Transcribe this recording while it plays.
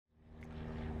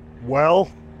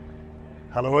Well,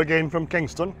 hello again from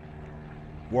Kingston,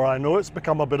 where I know it's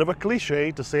become a bit of a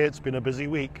cliche to say it's been a busy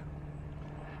week.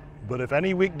 But if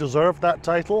any week deserved that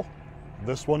title,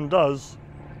 this one does.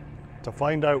 To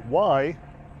find out why,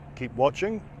 keep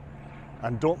watching,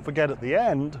 and don't forget at the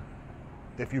end,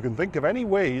 if you can think of any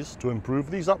ways to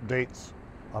improve these updates,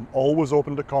 I'm always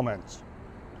open to comments.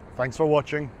 Thanks for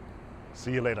watching.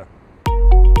 See you later.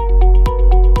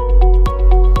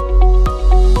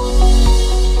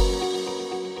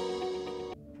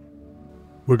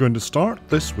 We're going to start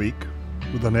this week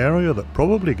with an area that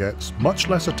probably gets much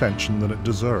less attention than it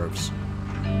deserves.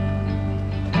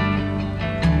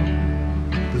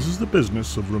 This is the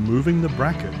business of removing the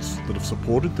brackets that have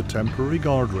supported the temporary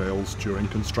guardrails during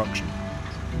construction.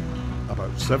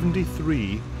 About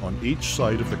 73 on each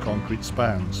side of the concrete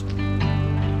spans.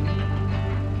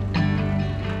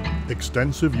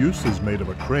 Extensive use is made of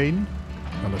a crane,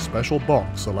 and a special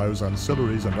box allows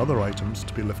ancillaries and other items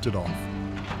to be lifted off.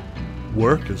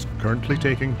 Work is currently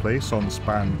taking place on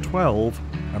span 12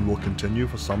 and will continue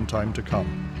for some time to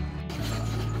come.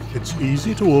 It's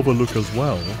easy to overlook as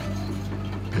well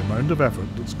the amount of effort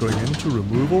that's going into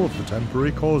removal of the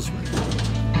temporary causeway.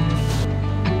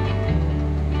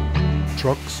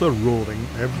 Trucks are rolling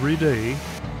every day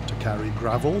to carry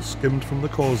gravel skimmed from the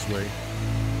causeway.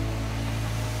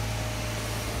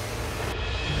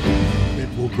 It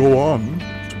will go on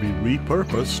to be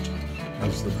repurposed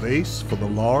as the base for the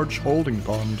large holding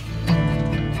pond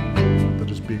that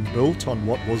is being built on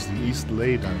what was the east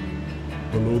laydown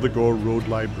below the Gore Road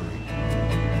Library.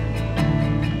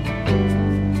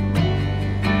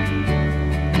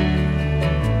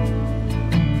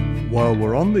 While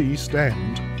we're on the east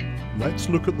end, let's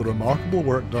look at the remarkable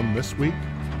work done this week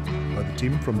by the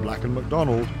team from Black &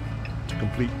 McDonald to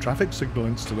complete traffic signal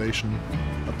installation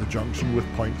at the junction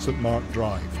with Point St Mark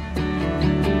Drive.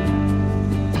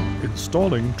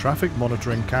 Installing traffic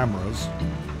monitoring cameras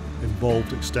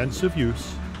involved extensive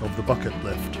use of the bucket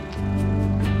lift,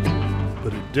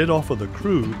 but it did offer the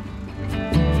crew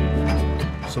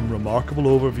some remarkable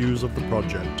overviews of the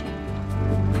project.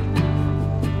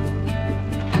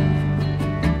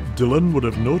 Dylan would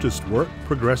have noticed work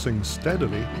progressing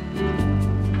steadily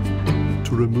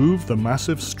to remove the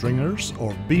massive stringers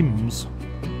or beams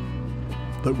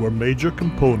that were major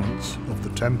components of the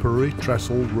temporary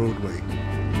Trestle roadway.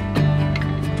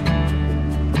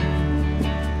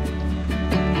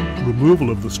 Removal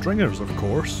of the stringers, of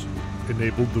course,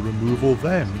 enabled the removal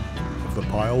then of the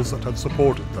piles that had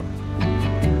supported them.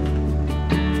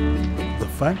 The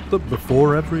fact that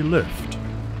before every lift,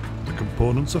 the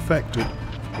components affected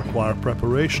require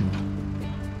preparation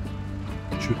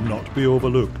should not be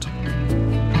overlooked.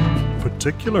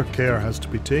 Particular care has to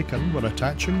be taken when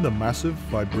attaching the massive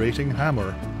vibrating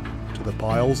hammer to the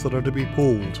piles that are to be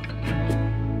pulled.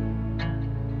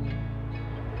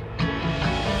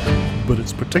 But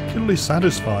it's particularly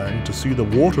satisfying to see the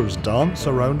waters dance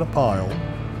around a pile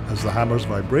as the hammer's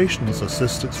vibrations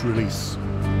assist its release.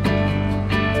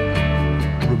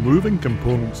 Removing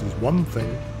components is one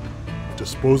thing,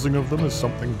 disposing of them is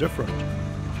something different.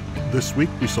 This week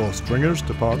we saw stringers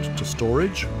depart to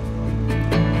storage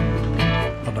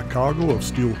and a cargo of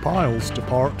steel piles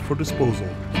depart for disposal.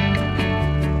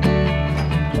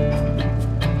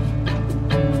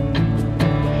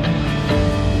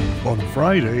 On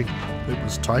Friday, it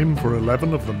was time for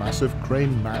 11 of the massive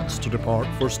crane mats to depart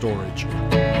for storage.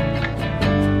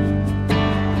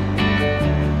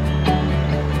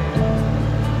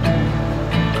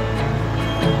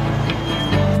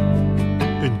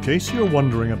 In case you're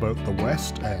wondering about the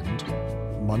west end,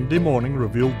 Monday morning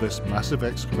revealed this massive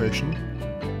excavation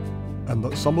and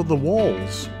that some of the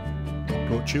walls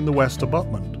approaching the west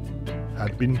abutment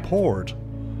had been poured,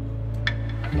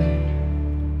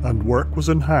 and work was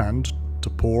in hand to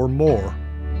pour more.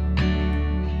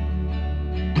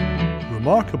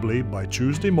 Remarkably, by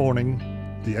Tuesday morning,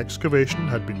 the excavation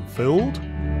had been filled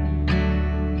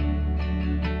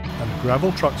and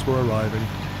gravel trucks were arriving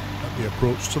at the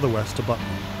approach to the west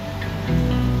abutment,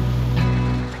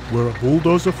 where a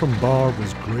bulldozer from Bar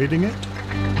was grading it,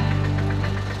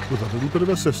 with a little bit of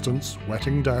assistance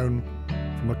wetting down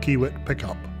from a Kiewit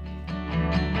pickup.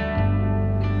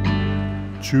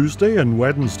 Tuesday and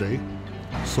Wednesday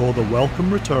saw the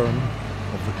welcome return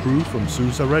of the crew from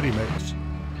Sousa Ready Mix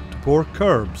to pour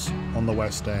curbs on the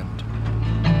west end.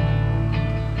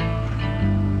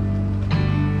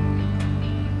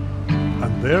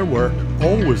 And their work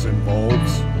always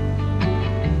involves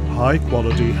high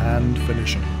quality hand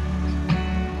finishing.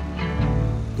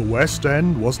 The west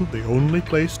end wasn't the only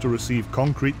place to receive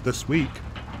concrete this week,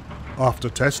 after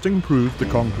testing proved the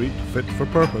concrete fit for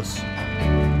purpose.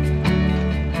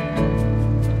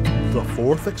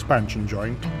 fourth expansion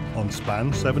joint on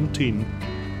span 17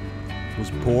 was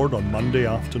poured on Monday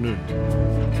afternoon.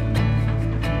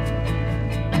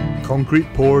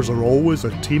 Concrete pours are always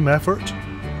a team effort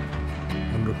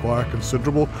and require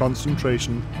considerable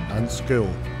concentration and skill.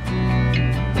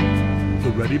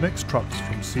 The ready-mix trucks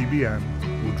from CBN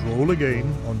would roll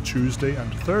again on Tuesday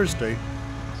and Thursday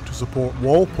to support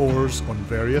wall pours on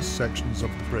various sections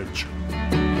of the bridge.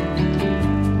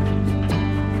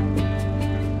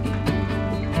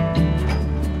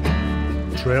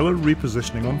 Trailer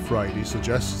repositioning on Friday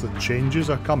suggests that changes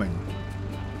are coming,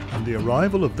 and the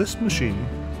arrival of this machine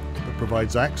that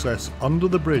provides access under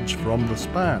the bridge from the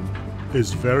span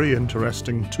is very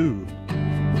interesting too.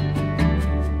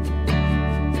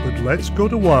 But let's go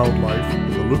to wildlife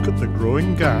with a look at the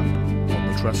growing gap on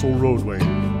the Trestle roadway.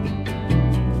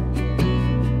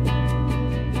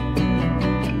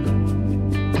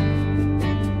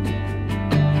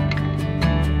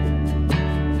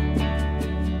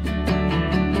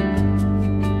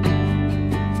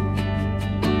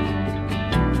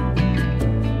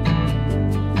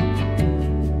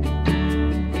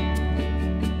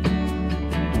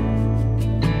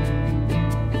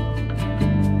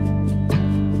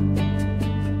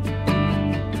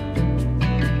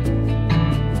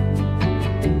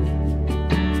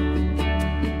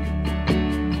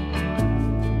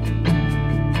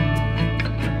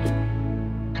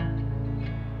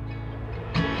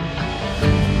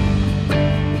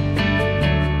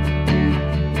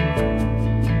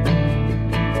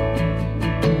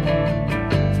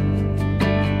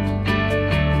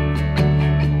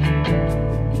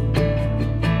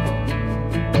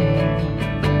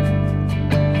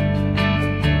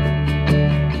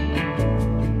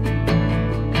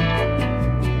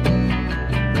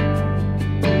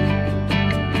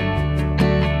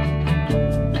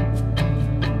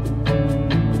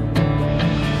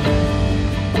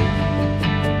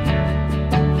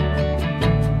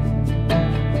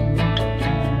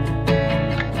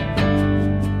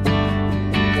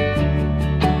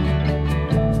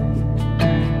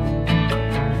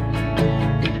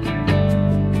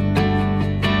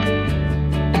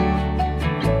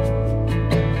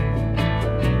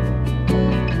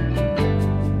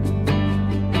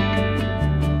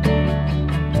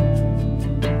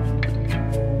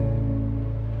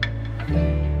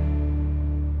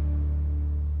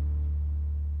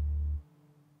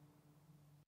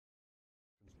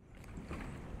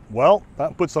 Well,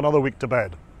 that puts another week to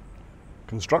bed.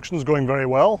 Construction's going very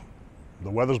well, the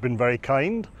weather's been very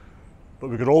kind, but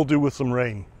we could all do with some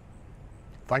rain.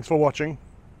 Thanks for watching.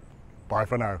 Bye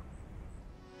for now.